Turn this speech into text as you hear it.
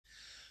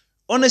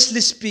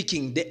Honestly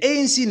speaking, the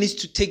ANC needs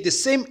to take the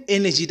same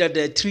energy that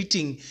they're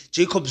treating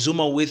Jacob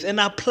Zuma with and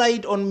apply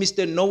it on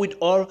Mr.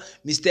 Know-it-all,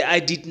 Mr.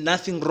 I did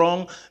nothing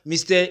wrong,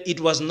 Mr.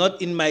 It was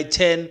not in my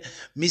turn,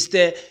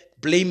 Mr.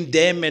 Blame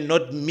them and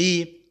not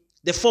me,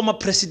 the former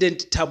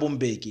president Thabo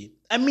Mbheki.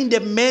 I mean, the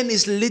man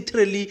is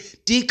literally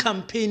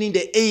decampaigning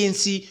the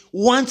ANC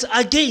once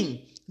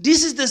again.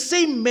 This is the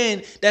same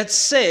man that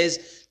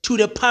says to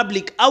the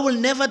public, I will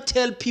never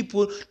tell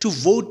people to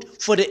vote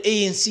for the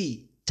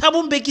ANC.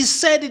 Thabo Mbheki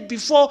said it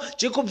before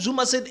Jacob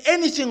Zuma said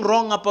anything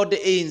wrong about the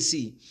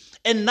ANC.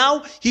 And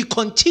now he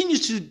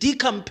continues to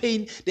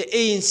decampaign the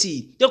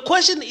ANC. The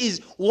question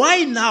is,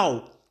 why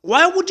now?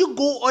 Why would you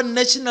go on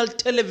national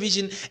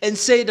television and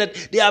say that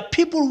there are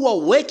people who are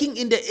working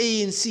in the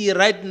ANC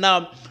right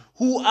now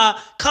who are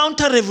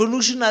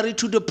counter-revolutionary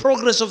to the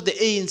progress of the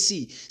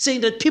ANC,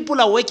 saying that people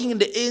are working in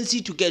the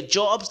ANC to get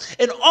jobs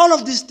and all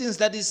of these things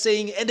that he's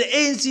saying, and the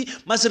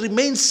ANC must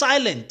remain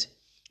silent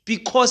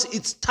because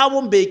it's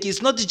Thabo Mbheki,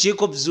 it's not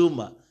Jacob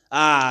Zuma.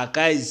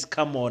 Guys,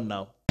 come on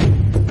now.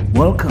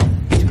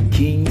 Welcome to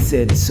King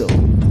Said So,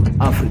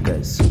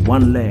 Africa's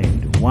one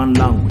land, one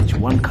language,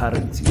 one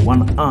currency,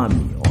 one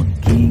army on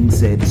King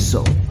Said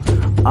So.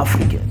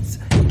 Africans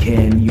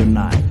can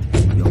unite.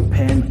 Your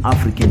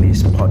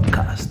Pan-Africanist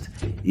podcast.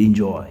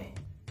 Enjoy.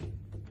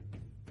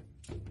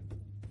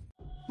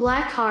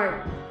 Black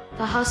Heart,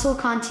 the hustle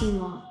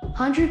continua.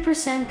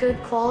 100%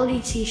 good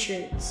quality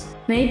t-shirts,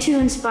 made to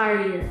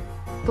inspire your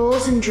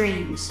goals and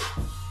dreams.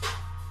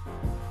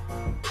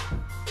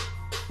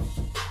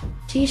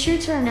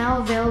 T-shirts are now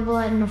available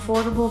at an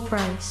affordable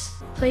price.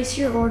 Place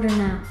your order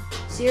now.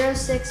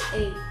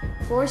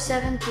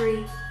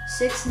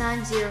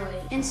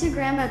 068-473-6908.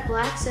 Instagram at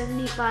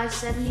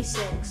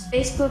Black7576.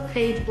 Facebook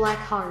page Black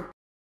Heart.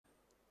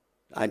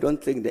 I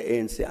don't think the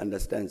ANC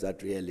understands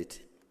that reality.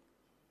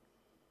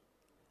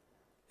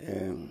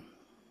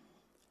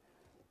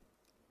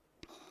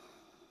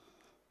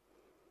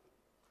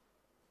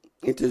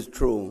 It is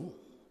true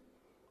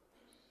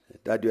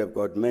that you have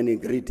got many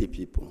greedy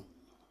people,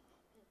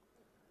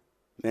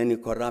 many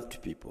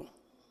corrupt people.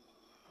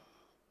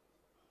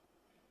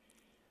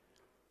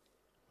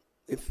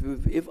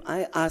 If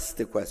I ask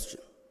the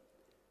question,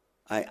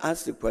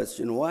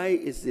 why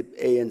is the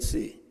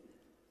ANC,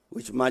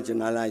 which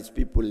marginalized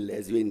people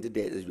as we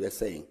were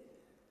saying,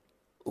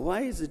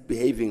 why is it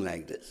behaving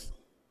like this?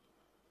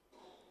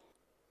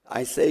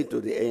 I say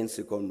to the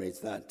ANC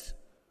comrades that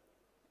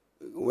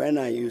when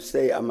you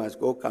say I must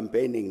go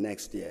campaigning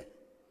next year,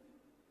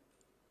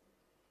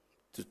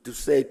 to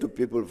say to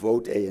people,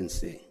 vote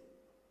ANC.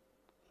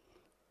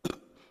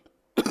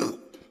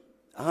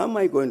 How am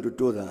I going to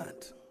do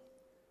that?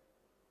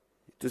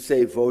 To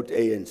say, vote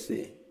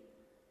ANC.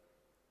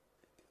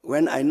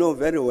 When I know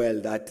very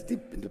well that the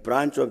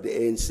branch of the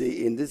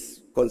ANC in this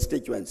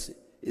constituency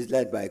is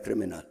led by a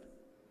criminal.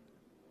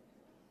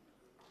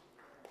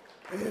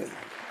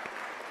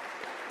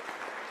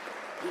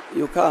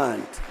 You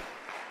can't.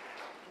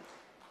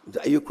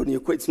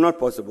 It's not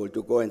possible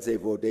to go and say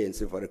vote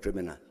ANC for a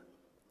criminal.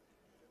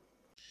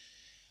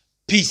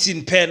 Peace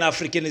in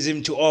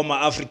Pan-Africanism to all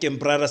my African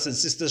brothers and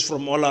sisters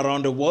from all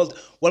around the world.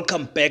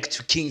 Welcome back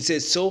to King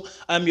Says So.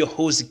 I'm your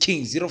host,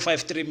 King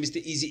 053, Mr.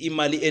 Easy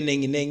Imali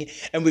Enengi,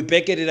 and we're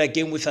back at it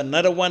again with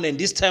another one. And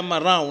this time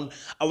around,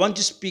 I want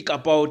to speak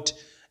about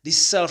this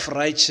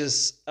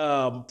self-righteous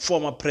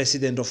former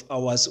president of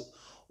ours,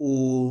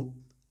 Thabo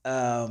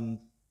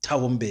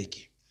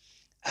Mbheki.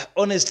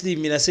 Honestly,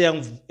 mina say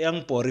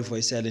young bori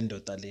voice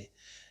totally.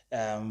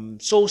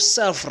 So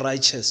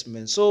self-righteous,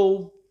 man,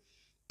 so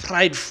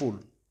prideful,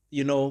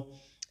 you know.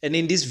 And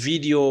in this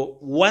video,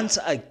 once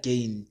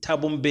again,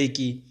 Thabo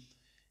Mbheki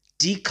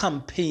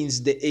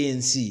decampaigns the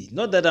ANC.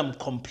 Not that I'm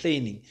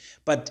complaining,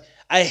 but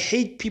I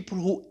hate people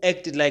who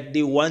act like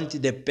they want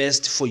the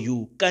best for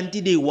you.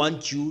 Kanti they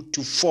want you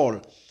to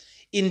fall.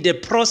 In the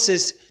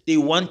process, they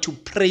want to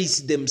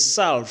praise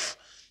themselves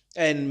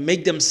and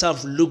make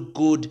themselves look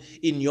good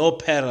in your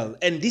peril.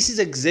 And this is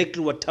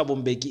exactly what Thabo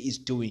Mbheki is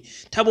doing.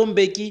 Thabo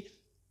Mbheki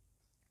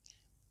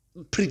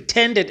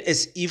pretended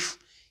as if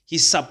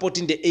he's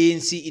supporting the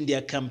ANC in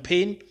their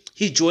campaign.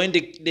 He joined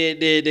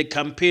the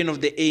campaign of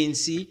the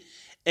ANC,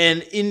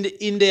 and in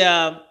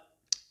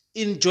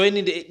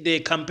joining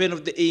the campaign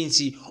of the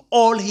ANC,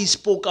 all he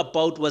spoke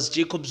about was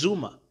Jacob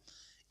Zuma.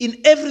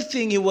 In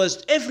everything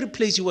every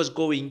place he was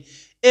going,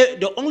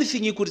 the only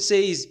thing he could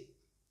say is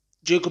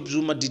Jacob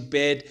Zuma did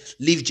bad,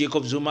 leave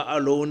Jacob Zuma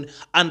alone.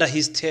 Under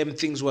his term,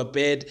 things were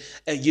bad.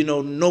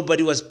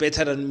 Nobody was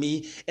better than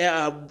me.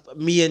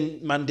 Me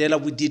and Mandela,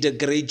 we did a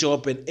great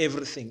job and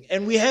everything.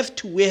 And we have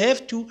to,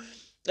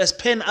 as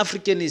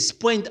Pan-Africanists,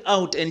 point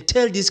out and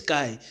tell this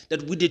guy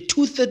that with the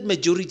 2/3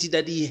 majority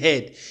that he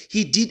had,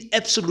 he did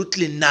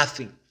absolutely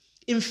nothing.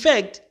 In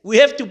fact, we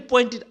have to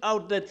point it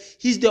out that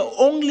he's the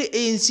only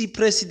ANC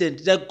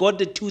president that got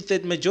the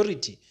 2/3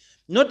 majority.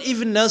 Not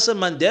even Nelson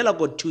Mandela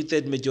got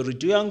 2/3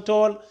 majority. Young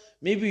tall,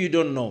 maybe you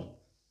don't know.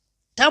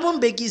 Thabo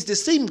Mbheki is the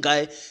same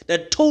guy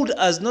that told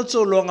us not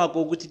so long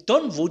ago,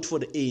 don't vote for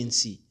the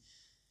ANC.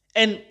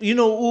 And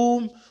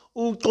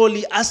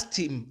Uxoli asked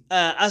him,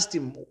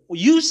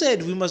 you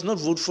said we must not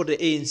vote for the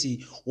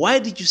ANC. Why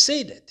did you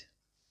say that?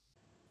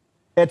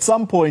 At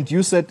some point,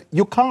 you said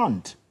you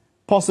can't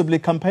possibly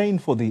campaign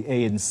for the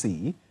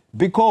ANC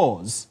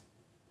because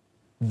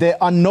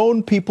there are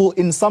known people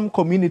in some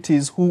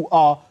communities who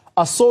are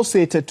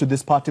associated to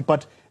this party,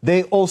 but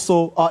they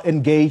also are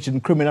engaged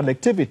in criminal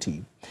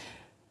activity.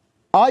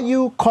 Are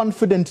you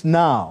confident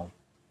now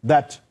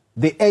that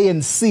the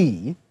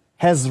ANC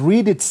has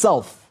rid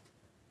itself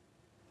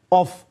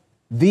of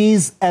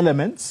these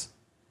elements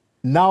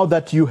now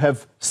that you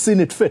have seen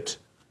it fit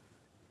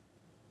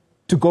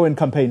to go and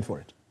campaign for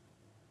it?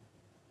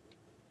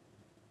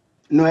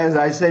 No, as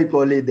I say,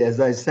 colleague, as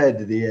I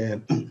said,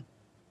 the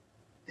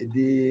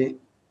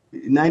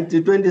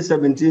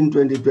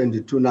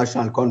 2017-2022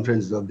 National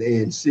Conference of the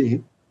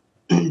ANC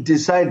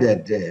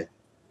decided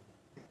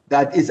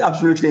that it's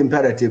absolutely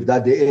imperative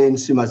that the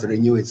ANC must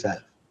renew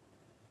itself.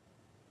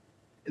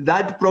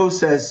 That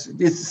process,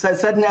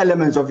 certain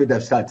elements of it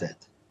have started,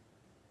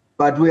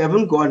 but we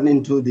haven't gone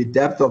into the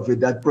depth of it,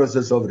 that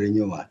process of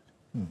renewal.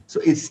 So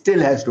it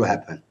still has to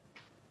happen.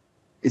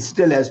 It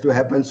still has to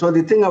happen. So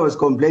the thing I was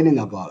complaining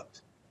about,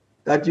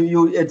 that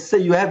you had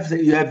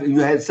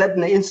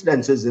certain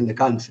instances in the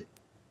country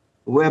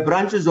where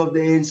branches of the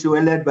ANC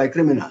were led by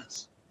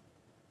criminals.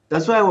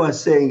 That's why I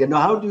was saying,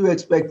 how do you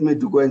expect me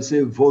to go and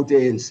say vote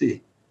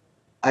ANC?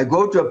 I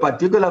go to a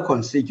particular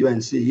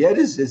constituency. Here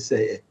is this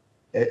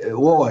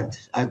ward.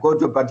 I go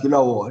to a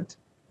particular ward,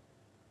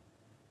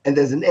 and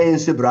there's an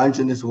ANC branch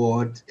in this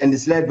ward, and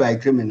it's led by a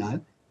criminal.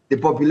 The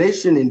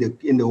population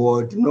in the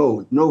ward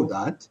know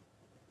that.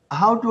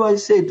 How do I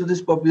say to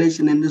this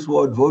population in this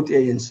ward, vote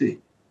ANC?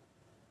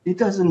 It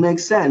doesn't make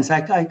sense.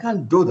 I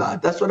can't do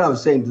that. That's what I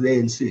was saying to the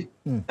ANC.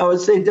 I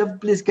was saying,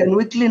 please, can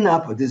we clean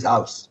up this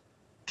house?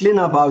 Clean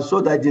up house so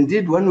that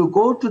indeed when we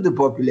go to the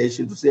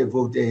population to say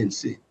vote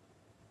ANC,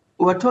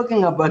 we're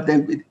talking about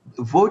them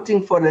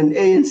voting for an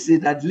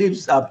ANC that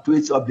lives up to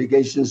its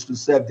obligations to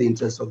serve the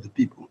interests of the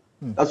people.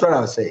 That's what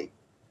I was saying.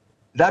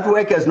 That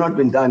work has not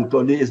been done,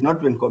 Tony. It's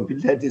not been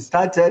completed. It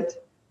started.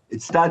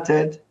 It's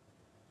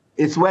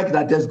work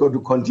that has got to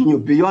continue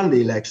beyond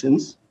the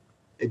elections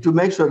to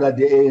make sure that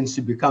the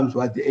ANC becomes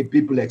what the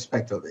people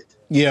expect of it.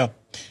 Yeah.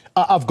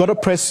 I've got to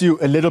press you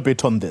a little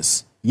bit on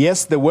this.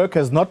 Yes, the work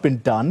has not been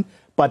done,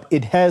 but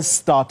it has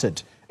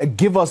started.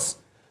 Give us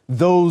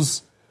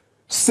those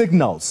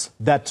signals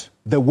that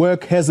the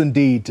work has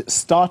indeed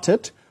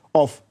started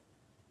of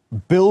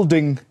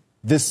building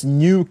this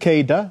new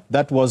cadre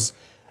that was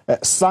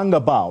sung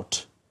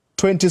about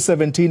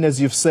 2017, as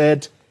you've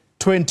said,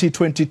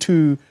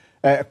 2022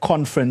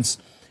 conference.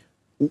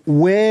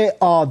 Where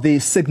are the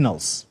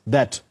signals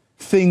that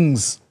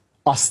things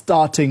are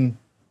starting,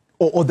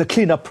 or the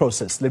cleanup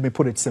process, let me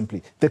put it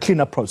simply, the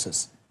cleanup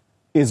process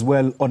is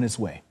well on its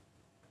way?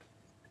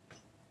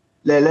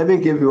 Let me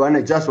give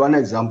you just one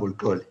example,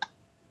 Tony,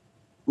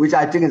 which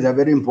I think is a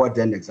very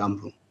important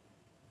example,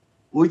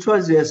 which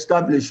was the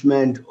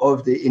establishment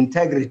of the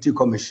Integrity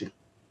Commission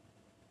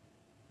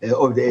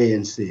of the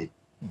ANC.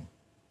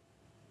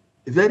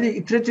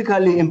 Very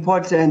critically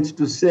important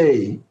to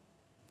say,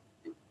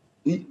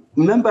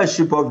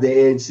 membership of the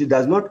ANC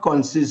does not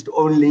consist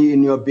only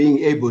in your being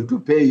able to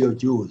pay your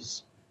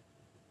dues.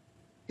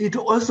 It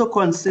also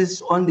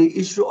consists on the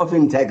issue of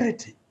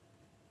integrity.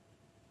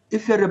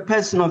 If you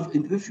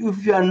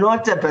are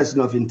not a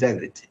person of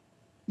integrity,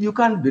 you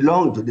can't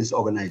belong to this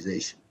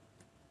organization.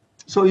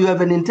 So you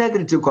have an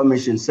integrity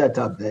commission set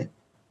up there.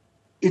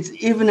 It's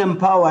even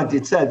empowered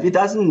itself. It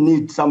doesn't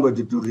need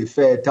somebody to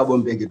refer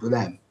Thabo Mbheki to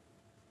them.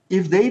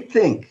 If they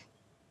think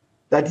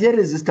that here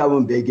is this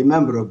Thabo Mbheki,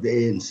 member of the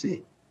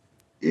ANC,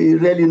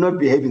 really not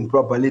behaving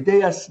properly,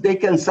 they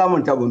can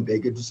summon Thabo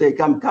Mbheki to say,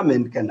 come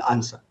and can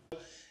answer.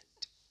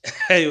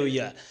 Oh,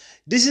 yeah.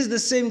 This is the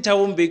same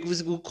Thabo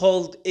Mbheki who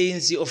called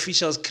ANC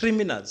officials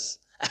criminals.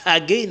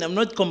 Again, I'm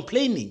not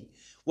complaining.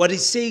 What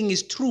he's saying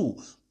is true.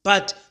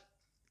 But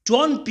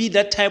don't be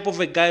that type of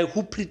a guy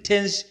who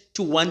pretends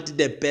to want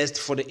the best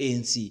for the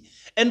ANC.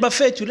 And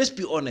Bafethu, let's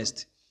be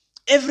honest.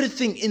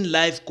 Everything in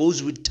life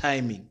goes with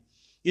timing.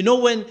 You know,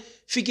 when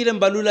Fikile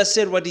Mbalula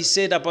said what he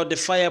said about the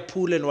fire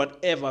pool and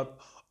whatever,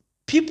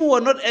 people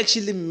were not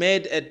actually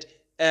mad at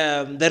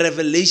the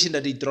revelation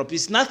that he dropped.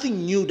 It's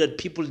nothing new that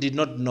people did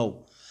not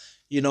know,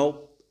 you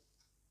know.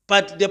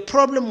 But the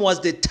problem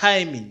was the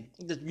timing.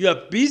 That you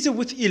are busy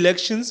with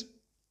elections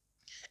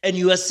and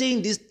you are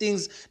saying these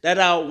things that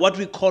are what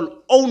we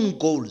call own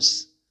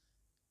goals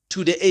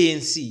to the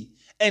ANC.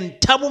 And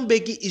Thabo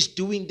Mbheki is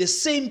doing the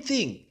same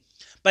thing.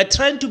 By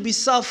trying to be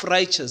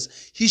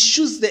self-righteous, he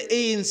shoots the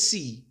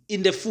ANC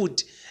in the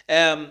foot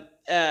at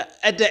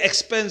the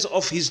expense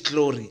of his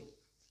glory.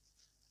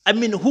 I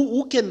mean,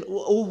 who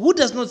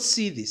does not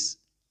see this?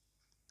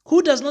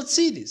 Who does not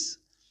see this?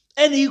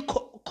 And he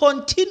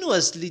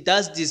continuously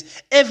does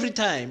this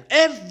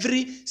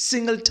every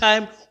single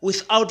time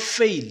without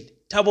fail.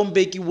 Thabo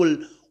Mbheki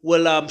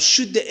will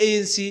shoot the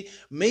ANC,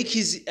 make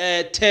his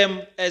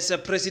term as a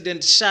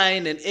president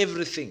shine and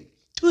everything.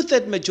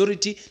 Two-thirds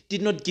majority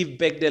did not give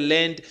back the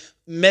land.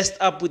 messed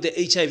up with the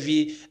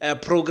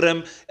HIV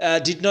program,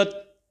 did not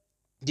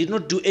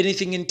do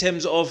anything in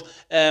terms of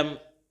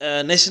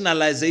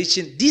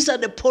nationalization. These are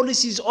the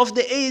policies of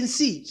the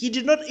ANC. He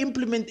did not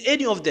implement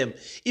any of them.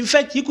 In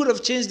fact, he could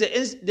have changed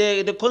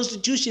the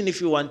constitution if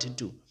he wanted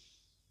to,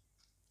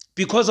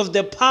 because of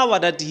the power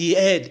that he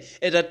had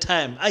at that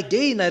time.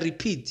 Again, I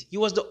repeat, he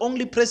was the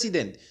only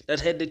president that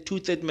had the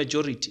 2/3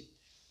 majority.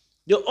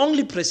 The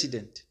only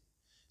president.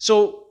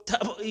 So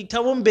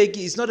Thabo Mbheki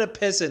is not a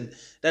person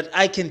that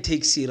I can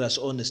take serious,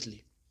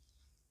 honestly.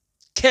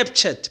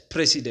 Captured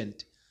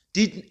president.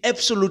 Did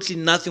absolutely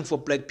nothing for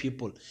black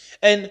people.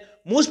 And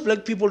most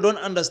black people don't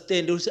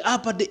understand. They will say,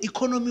 but the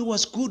economy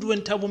was good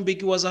when Thabo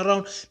Mbheki was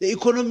around. The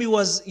economy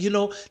was,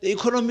 the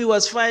economy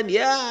was fine.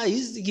 Yeah,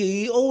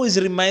 he always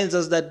reminds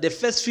us that the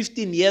first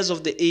 15 years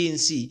of the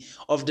ANC,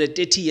 of the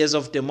 30 years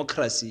of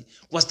democracy,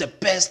 was the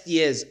best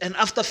years. And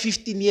after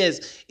 15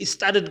 years, it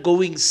started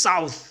going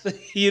south.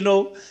 He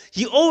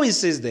always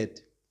says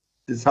that.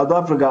 South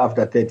Africa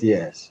after 30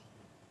 years.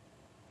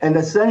 And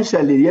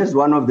essentially, here's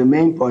one of the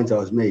main points I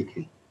was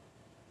making.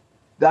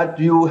 That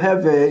you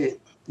have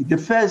the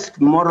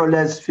first more or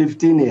less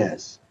 15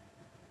 years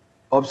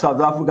of South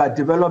Africa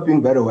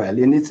developing very well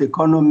in its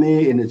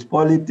economy, in its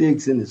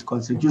politics, in its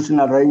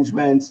constitutional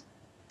arrangements,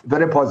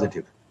 very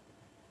positive.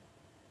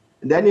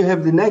 And then you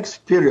have the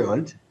next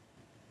period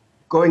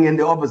going in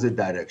the opposite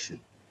direction.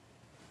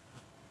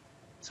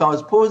 So I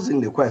was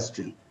posing the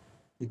question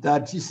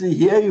that, you see,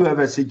 here you have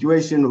a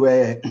situation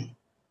where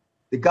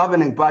the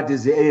governing party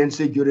is the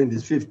ANC during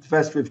this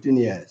first 15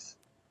 years.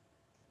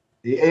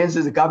 The ANC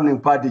is the governing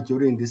party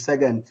during the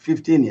second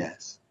 15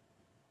 years.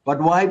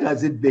 But why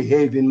does it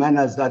behave in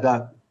manners that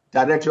are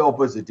directly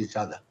opposite each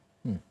other?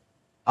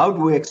 How do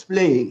we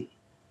explain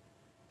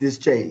this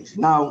change?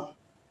 Now,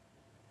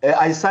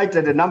 I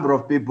cited a number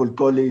of people,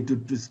 Koli, to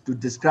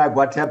describe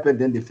what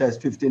happened in the first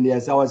 15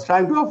 years. I was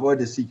trying to avoid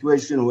a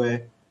situation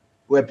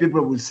where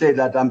people will say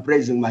that I'm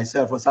praising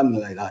myself or something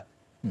like that.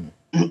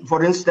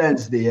 For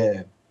instance,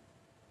 the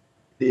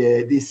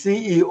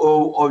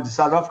CEO of the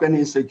South African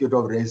Institute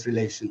of Race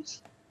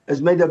Relations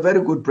has made a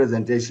very good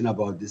presentation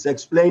about this,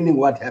 explaining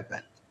what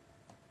happened.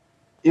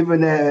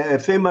 Even a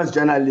famous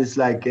journalist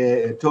like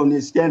Tony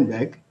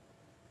Sternberg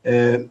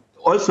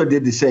also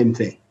did the same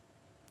thing,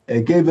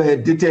 gave a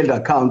detailed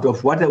account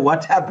of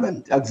what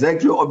happened,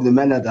 exactly of the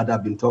manner that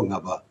I've been talking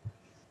about.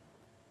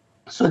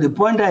 So the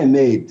point I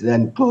made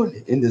then,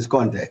 Chloe, in this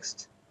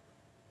context,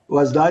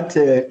 was that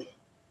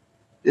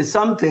it's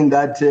something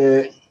that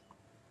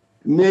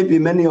maybe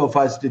many of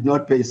us did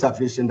not pay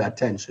sufficient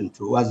attention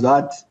to, was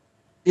that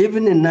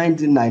even in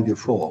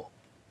 1994,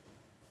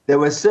 there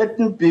were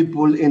certain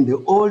people in the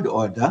old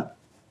order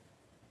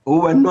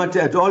who were not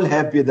at all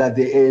happy that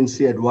the ANC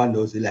had won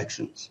those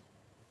elections,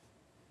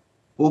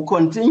 who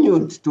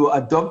continued to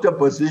adopt a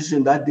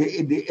position that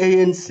the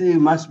ANC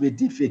must be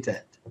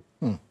defeated.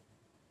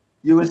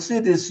 You will see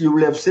this, you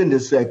will have seen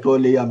this,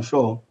 Chloe, I'm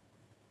sure,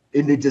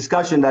 in the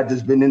discussion that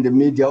has been in the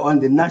media on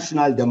the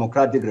National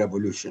Democratic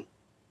Revolution.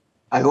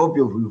 I hope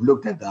you've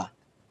looked at that.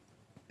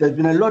 There's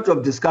been a lot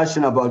of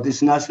discussion about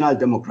this National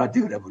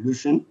Democratic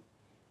Revolution,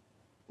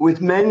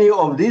 with many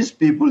of these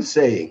people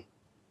saying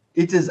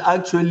it is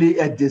actually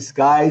a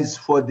disguise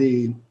for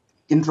the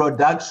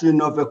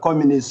introduction of a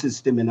communist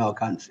system in our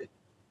country,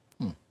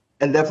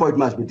 and therefore it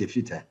must be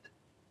defeated.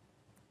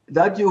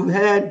 That you've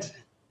had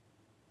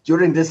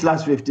during this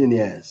last 15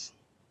 years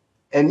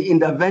an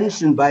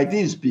intervention by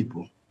these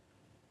people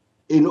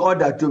in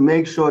order to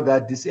make sure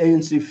that this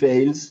ANC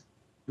fails,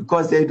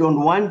 because they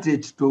don't want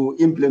it to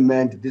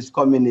implement this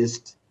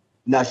communist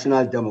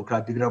national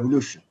democratic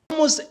revolution.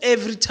 Almost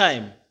every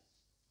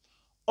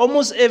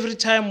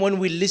time when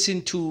we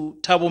listen to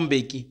Thabo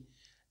Mbheki,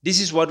 this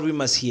is what we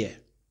must hear.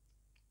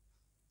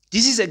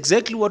 This is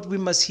exactly what we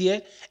must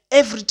hear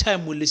every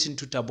time we listen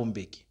to Thabo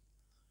Mbheki.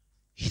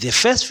 The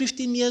first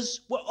 15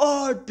 years were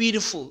all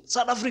beautiful.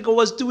 South Africa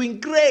was doing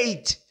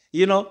great,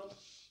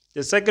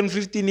 The second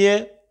 15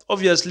 year,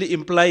 obviously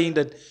implying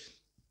that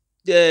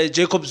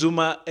Jacob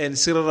Zuma and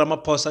Cyril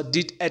Ramaphosa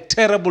did a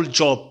terrible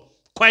job,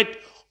 quite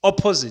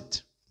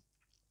opposite.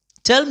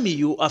 Tell me,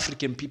 you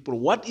African people,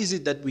 what is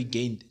it that we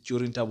gained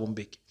during Thabo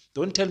Mbheki?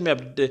 Don't tell me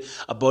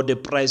about the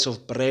price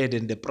of bread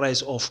and the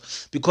price of...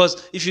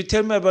 Because if you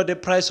tell me about the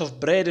price of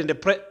bread and the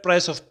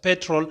price of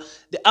petrol,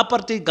 the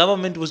apartheid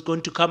government was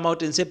going to come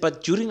out and say,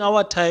 but during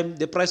our time,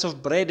 the price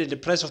of bread and the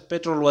price of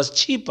petrol was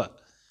cheaper.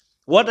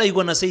 What are you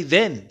going to say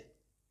then?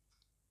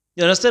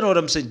 You understand what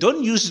I'm saying?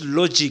 Don't use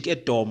logic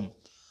at Dom.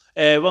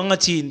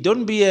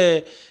 Don't be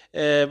a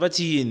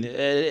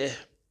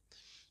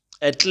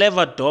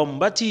clever Dom.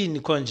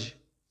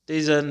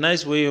 There's a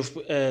nice way of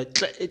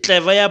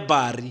clever ya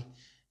bari.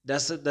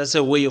 That's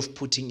a way of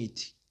putting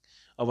it.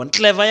 I want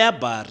clever ya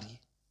bari.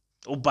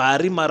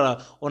 Bari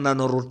mara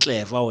onanoro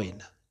clever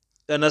wena.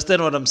 You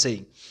understand what I'm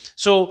saying?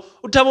 So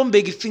Thabo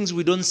Mbheki thinks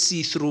we don't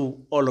see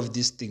through all of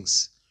these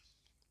things.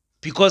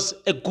 Because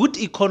a good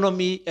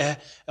economy,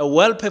 a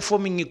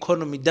well-performing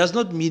economy does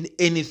not mean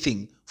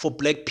anything for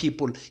black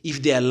people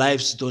if their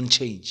lives don't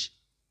change.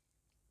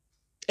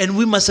 And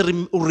we must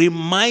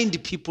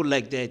remind people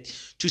like that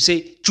to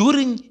say,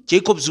 during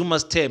Jacob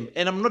Zuma's term,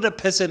 and I'm not a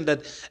person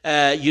that,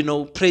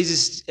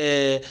 praises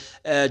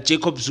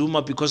Jacob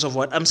Zuma because of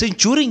what. I'm saying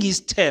during his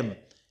term,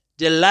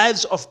 the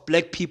lives of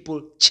black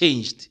people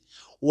changed.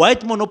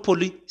 White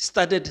monopoly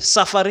started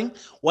suffering.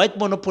 White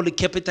monopoly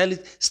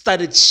capitalists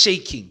started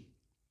shaking.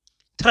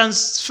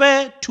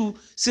 Transfer to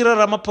Cyril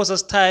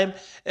Ramaphosa's time,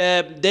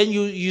 then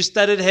you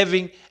started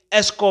having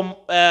ESCOM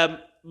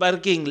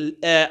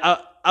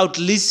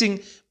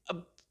outleasing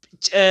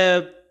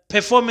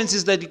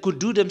performances that you could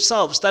do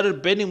themselves,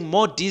 started burning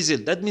more diesel.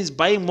 That means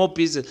buying more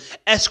diesel.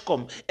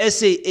 ESCOM,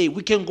 SAA,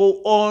 we can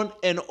go on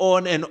and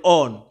on and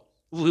on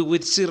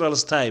with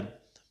Cyril's time.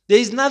 There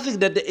is nothing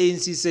that the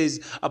ANC says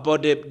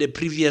about the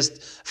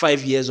previous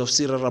 5 years of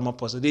Cyril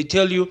Ramaphosa. They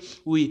tell you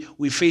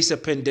we face a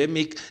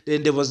pandemic,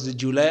 then there was the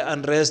July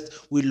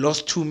unrest, we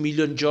lost 2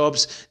 million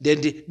jobs.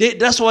 Then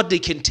that's what they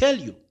can tell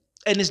you.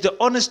 And it's the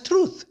honest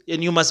truth,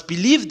 and you must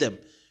believe them.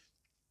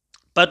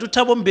 But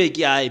Thabo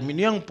Mbheki, I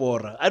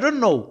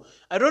don't know.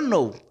 I don't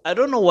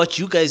know what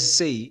you guys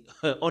say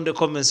on the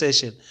comment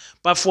section.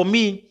 But for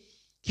me,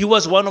 he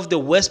was one of the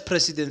worst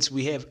presidents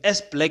we have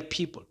as black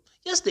people.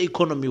 Yes, the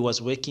economy was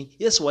working.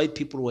 Yes, white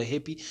people were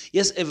happy.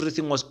 Yes,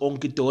 everything was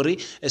onky-dory.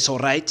 It's all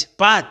right.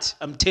 But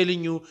I'm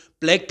telling you,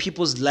 black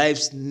people's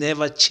lives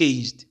never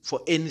changed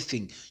for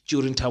anything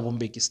during Thabo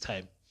Mbeki's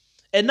time.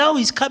 And now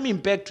he's coming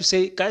back to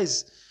say,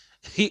 guys,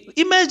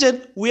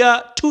 imagine we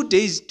are 2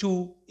 days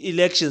to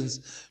elections,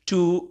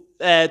 to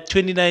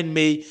 29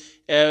 May.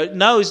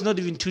 Now it's not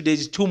even 2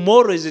 days.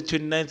 Tomorrow is the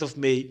 29th of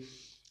May.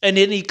 And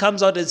then he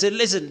comes out and says,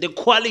 listen, the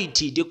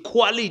quality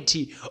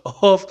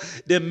of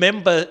the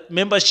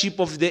membership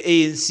of the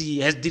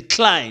ANC has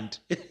declined.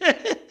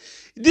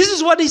 This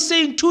is what he's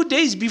saying 2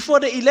 days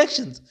before the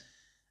elections.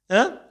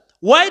 Huh?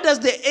 Why does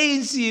the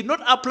ANC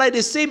not apply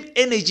the same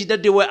energy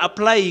that they were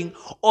applying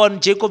on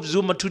Jacob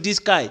Zuma to this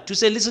guy? To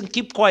say, listen,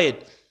 keep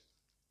quiet.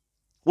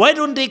 Why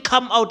don't they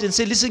come out and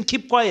say, listen,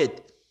 keep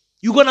quiet.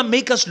 You're going to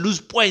make us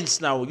lose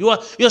points now.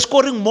 You're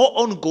scoring more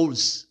on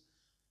goals.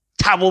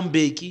 Thabo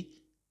Mbeki.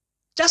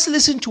 Just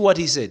listen to what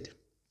he said.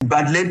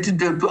 But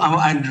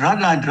I'd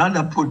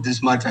rather put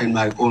this matter in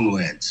my own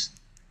words.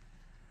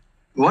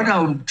 What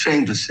I'm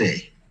trying to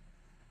say,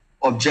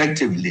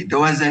 objectively, there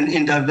was an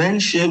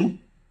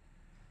intervention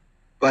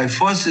by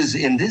forces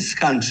in this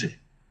country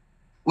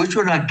which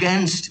were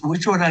against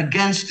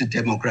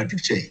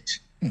democratic change.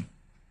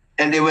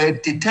 And they were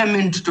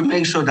determined to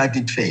make sure that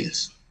it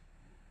fails.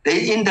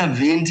 They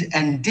intervened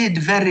and did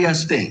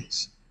various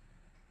things.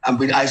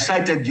 I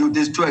cited you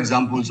these 2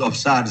 examples of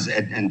SARS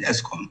and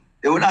ESCOM.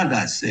 There were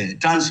others.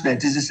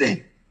 Transnet is the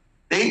same.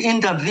 They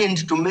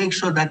intervened to make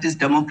sure that this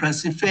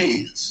democracy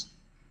fails.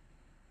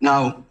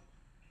 Now,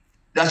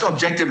 that's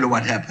objectively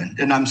what happened.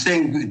 And I'm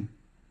saying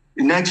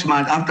next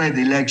month, after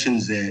the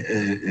elections,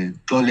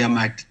 Claudia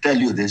might tell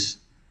you this,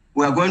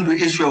 we are going to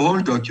issue a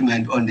whole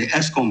document on the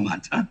ESCOM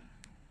matter,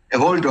 a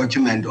whole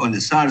document on the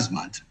SARS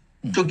matter,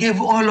 to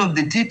give all of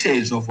the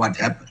details of what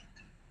happened.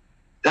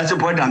 That's the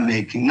point I'm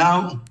making.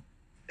 Now,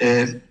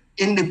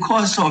 in the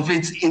course of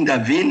its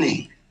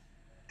intervening,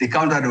 the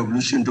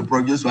counter-revolution to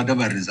produce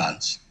whatever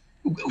results,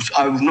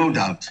 I have no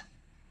doubt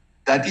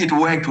that it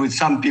worked with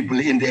some people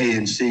in the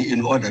ANC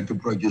in order to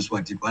produce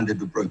what it wanted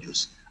to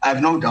produce. I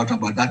have no doubt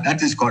about that.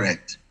 That is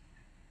correct.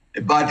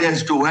 But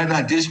as to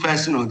whether this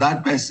person or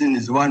that person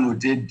is the one who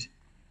did,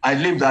 I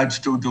leave that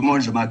to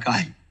Monja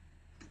Makai.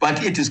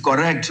 But it is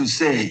correct to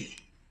say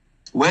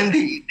when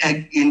the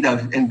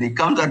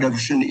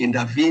counter-revolution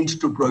intervened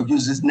to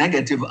produce these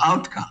negative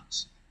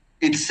outcomes,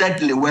 it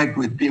certainly worked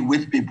with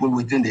people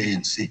within the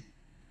ANC.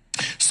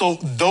 So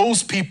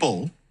those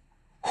people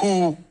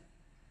who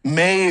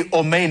may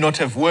or may not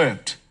have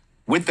worked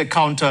with the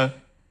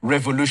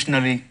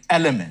counter-revolutionary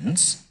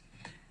elements,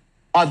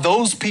 are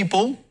those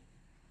people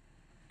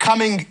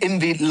coming in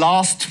the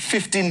last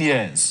 15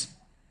 years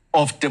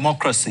of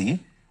democracy,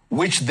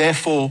 which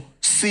therefore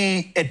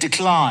see a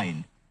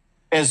decline,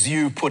 as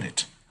you put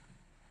it?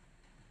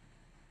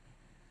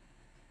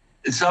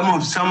 Some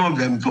of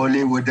them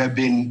probably would have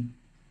been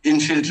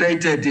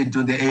infiltrated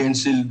into the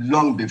ANC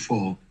long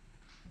before.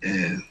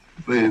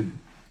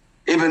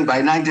 Even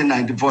by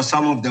 1994,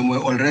 some of them were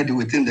already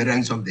within the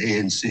ranks of the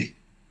ANC.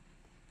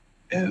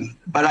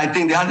 But I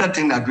think the other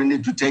thing that we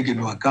need to take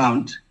into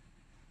account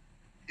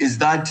is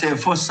that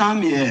for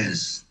some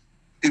years,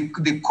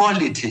 the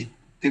quality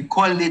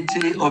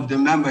of the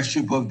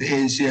membership of the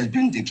ANC has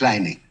been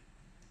declining.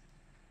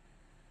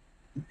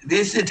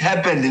 It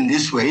happened in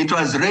this way. It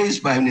was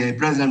raised by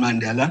President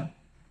Mandela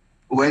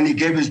when he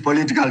gave his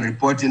political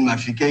report in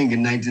Mafikeng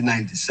in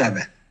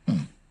 1997.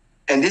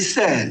 And he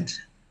said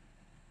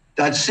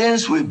that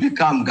since we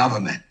become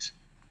government,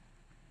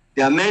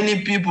 there are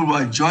many people who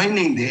are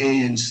joining the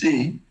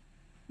ANC,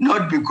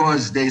 not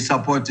because they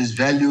support his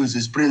values,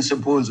 his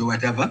principles, or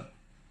whatever,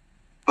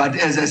 but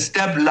as a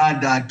step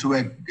ladder to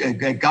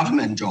a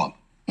government job.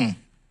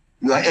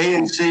 You are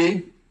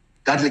ANC,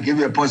 that will give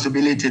you a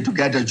possibility to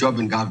get a job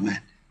in government.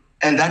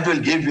 And that will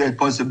give you a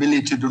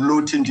possibility to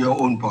loot into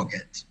your own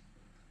pocket.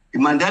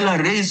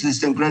 Mandela raised this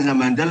thing,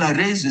 President Mandela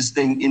raised this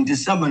thing in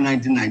December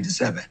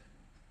 1997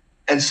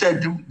 and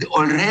said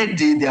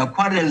already there are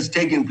quarrels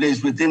taking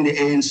place within the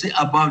ANC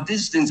about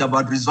these things,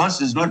 about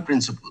resources, not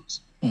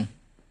principles.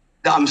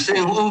 I'm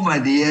saying over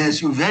the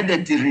years, you've had a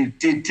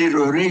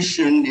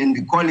deterioration in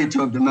the quality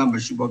of the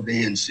membership of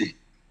the ANC.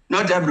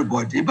 Not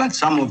everybody, but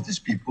some of these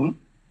people.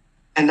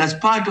 And that's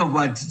part of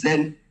what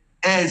then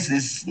has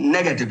this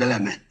negative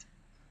element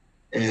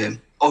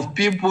of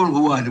people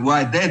who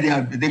are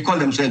there, they call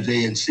themselves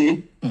the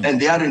ANC,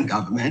 and they are in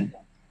government,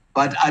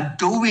 but are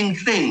doing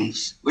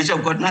things which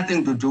have got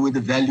nothing to do with the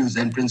values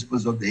and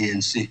principles of the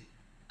ANC.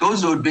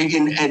 Those would be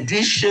in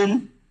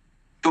addition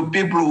to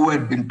people who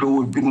had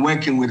been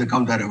working with the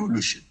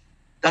counter-revolution.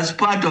 That's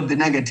part of the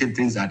negative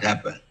things that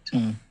happened.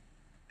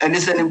 And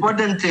it's an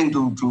important thing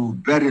to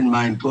bear in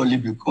mind, only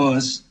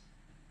because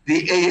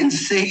the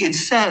ANC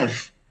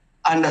itself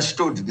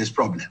understood this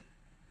problem.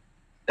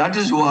 That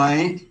is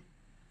why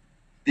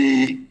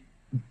the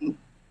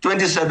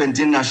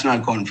 2017 National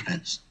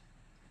Conference,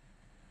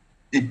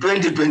 the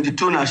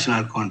 2022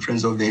 National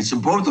Conference of the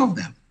ANC, both of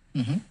them,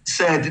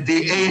 said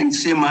the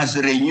ANC must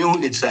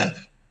renew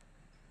itself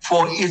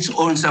for its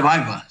own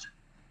survival.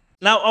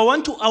 Now, I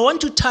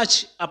want to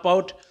touch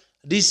about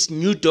this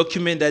new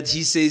document that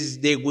he says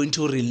they're going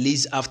to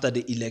release after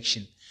the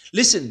election.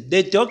 Listen,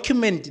 the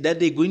document that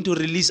they're going to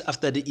release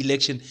after the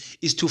election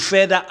is to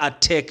further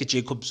attack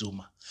Jacob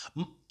Zuma.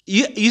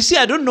 You see,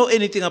 I don't know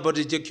anything about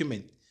the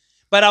document,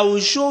 but I will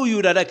show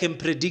you that I can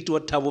predict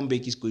what Thabo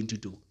Mbheki is going to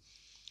do.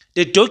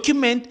 The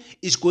document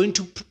is going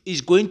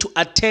to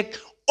attack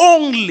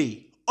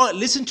only,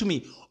 listen to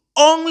me,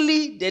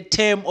 only the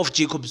term of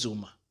Jacob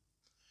Zuma,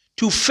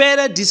 to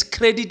further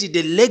discredit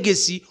the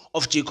legacy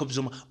of Jacob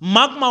Zuma.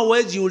 Mark my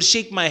words, you will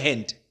shake my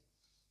hand.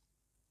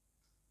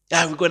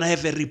 We're going to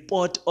have a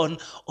report on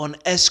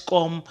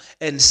ESCOM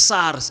and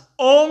SARS.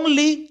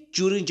 Only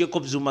during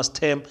Jacob Zuma's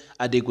term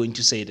are they going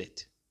to say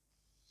that.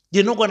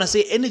 They're not going to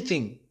say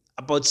anything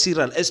about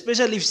Cyril,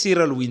 especially if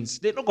Cyril wins.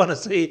 They're not going to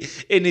say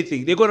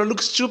anything. They're going to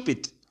look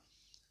stupid.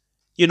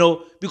 You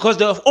know, because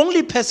the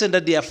only person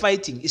that they are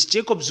fighting is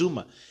Jacob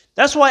Zuma.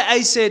 That's why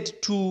I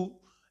said to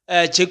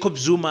Jacob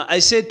Zuma, I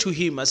said to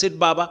him, I said,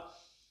 Baba,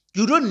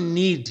 you don't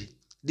need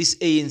this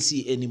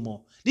ANC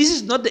anymore. This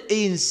is not the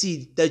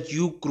ANC that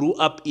you grew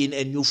up in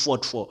and you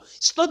fought for.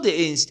 It's not the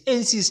ANC. The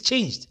ANC has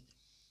changed.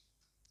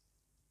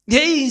 The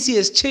ANC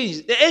has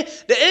changed.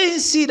 The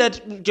ANC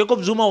that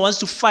Jacob Zuma wants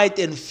to fight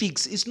and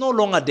fix is no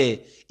longer there.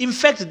 In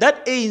fact,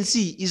 that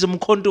ANC is a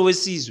Mkhonto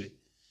Wesizwe.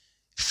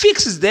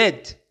 Fix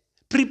that.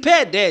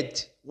 Prepare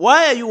that.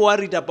 Why are you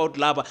worried about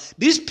Laba?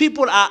 These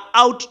people are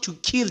out to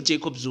kill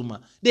Jacob Zuma.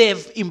 They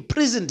have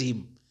imprisoned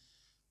him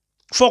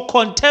for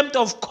contempt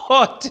of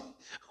court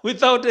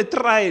without a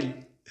trial.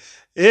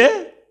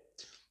 Yeah?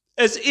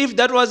 As if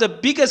that was the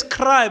biggest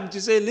crime to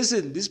say,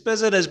 listen, this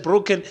person has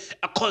broken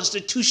a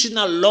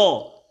constitutional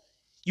law.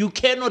 You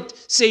cannot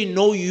say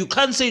no. You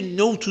can't say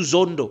no to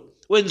Zondo.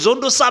 When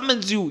Zondo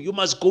summons you, you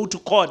must go to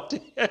court.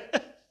 And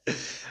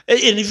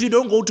if you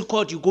don't go to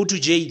court, you go to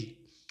jail.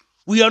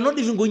 We are not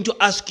even going to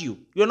ask you.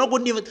 We are not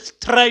going to even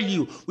trial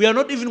you. We are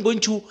not even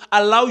going to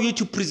allow you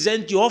to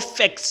present your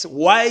facts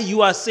why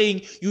you are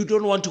saying you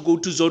don't want to go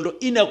to Zondo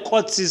in a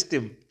court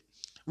system.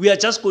 We are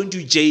just going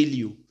to jail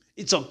you.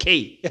 It's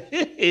okay.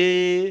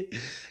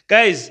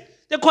 Guys,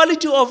 the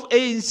quality of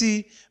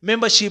ANC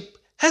membership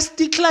has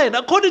declined.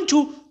 According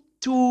to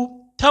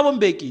Thabo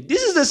Mbheki,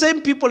 this is the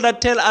same people that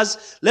tell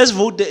us, let's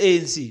vote the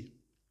ANC.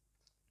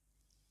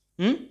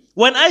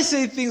 When I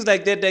say things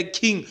like that, like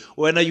King,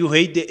 when you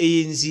hate the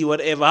ANC,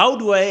 whatever, how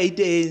do I hate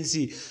the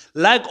ANC?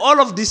 Like all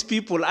of these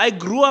people, I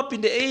grew up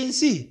in the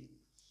ANC.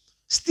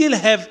 Still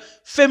have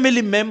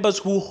family members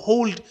who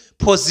hold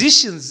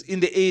positions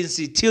in the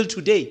ANC till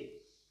today.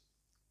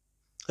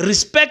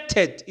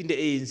 Respected in the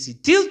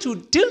ANC till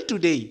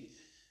today.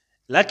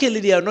 Luckily,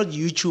 they are not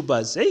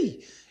YouTubers.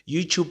 Hey,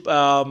 YouTube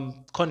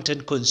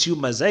content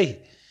consumers.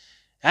 Hey,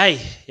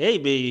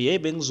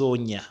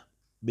 Benzonya.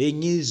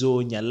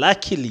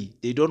 Luckily,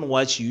 they don't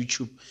watch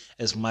YouTube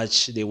as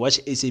much. They watch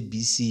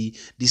SABC,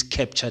 these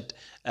captured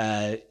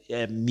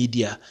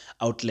media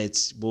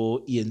outlets,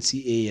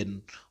 ENCA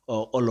and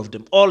all of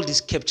them. All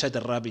these captured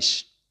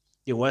rubbish.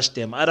 They watch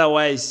them.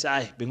 Otherwise,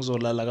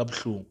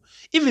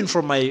 even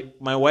from my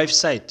wife's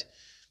side,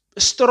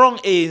 strong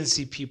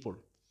ANC people.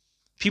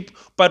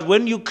 But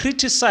when you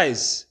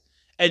criticize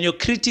and your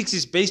critics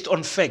is based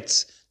on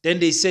facts, then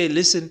they say,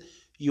 listen,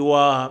 you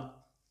are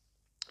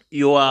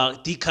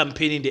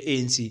decampaigning the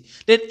ANC.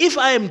 Then if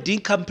I am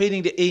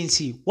decampaigning the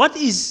ANC, what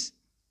is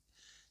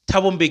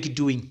Thabo Mbheki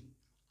doing?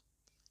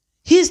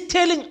 He's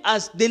telling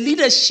us the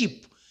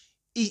leadership,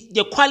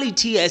 the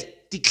quality has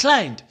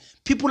declined.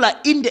 People are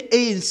in the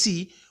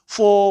ANC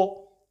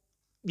for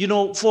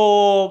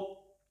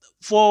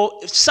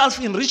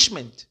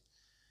self-enrichment.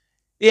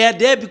 They are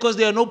there because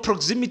there are no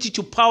proximity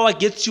to power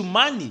gets you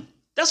money.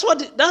 That's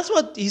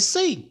what he's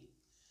saying.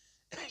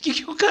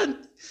 You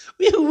can't.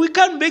 We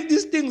can't make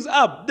these things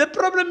up. The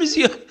problem is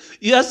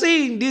you are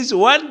saying this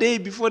one day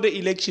before the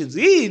elections.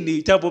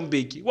 Thabo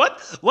Mbheki.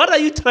 What are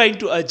you trying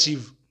to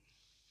achieve?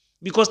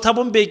 Because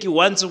Thabo Mbheki,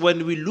 once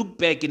when we look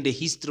back in the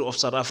history of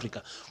South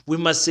Africa, we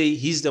must say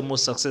he's the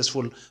most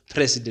successful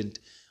president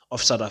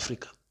of South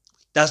Africa.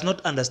 Does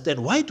not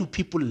understand why do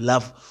people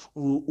love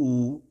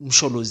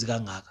Msholozi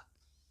kangaka?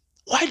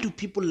 Why do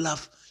people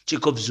love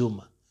Jacob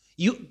Zuma?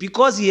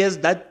 Because he has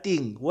that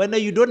thing. When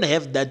you don't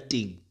have that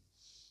thing,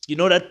 you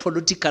know, that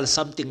political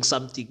something,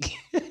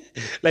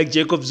 like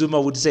Jacob Zuma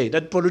would say,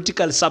 that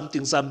political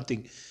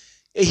something.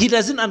 He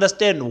doesn't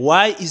understand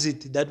why is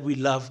it that we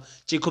love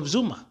Jacob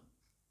Zuma.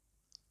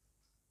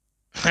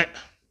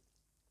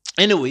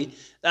 Anyway,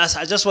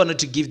 I just wanted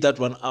to give that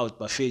one out,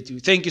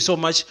 Bafetu. Thank you so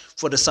much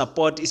for the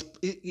support.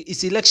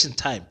 It's election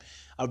time.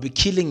 I'll be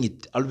killing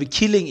it.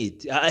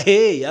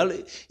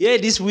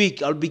 This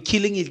week I'll be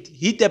killing it.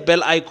 Hit the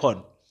bell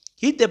icon.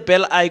 Hit the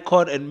bell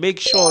icon and make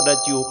sure that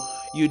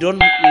you don't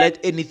let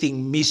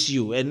anything miss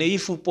you. And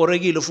if you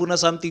want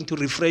something to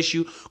refresh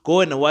you,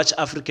 go and watch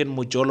African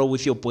Mojolo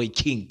with your boy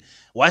King.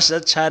 Watch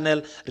that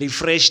channel,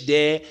 refresh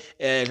there,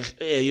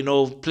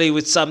 play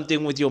with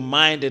something with your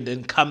mind, and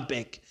then come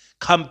back.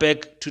 Come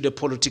back to the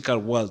political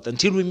world.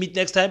 Until we meet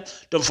next time,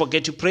 don't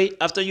forget to pray.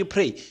 After you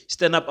pray,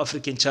 stand up,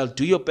 African child.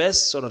 Do your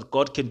best so that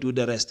God can do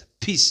the rest.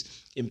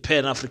 Peace in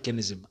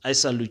Pan-Africanism. I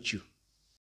salute you.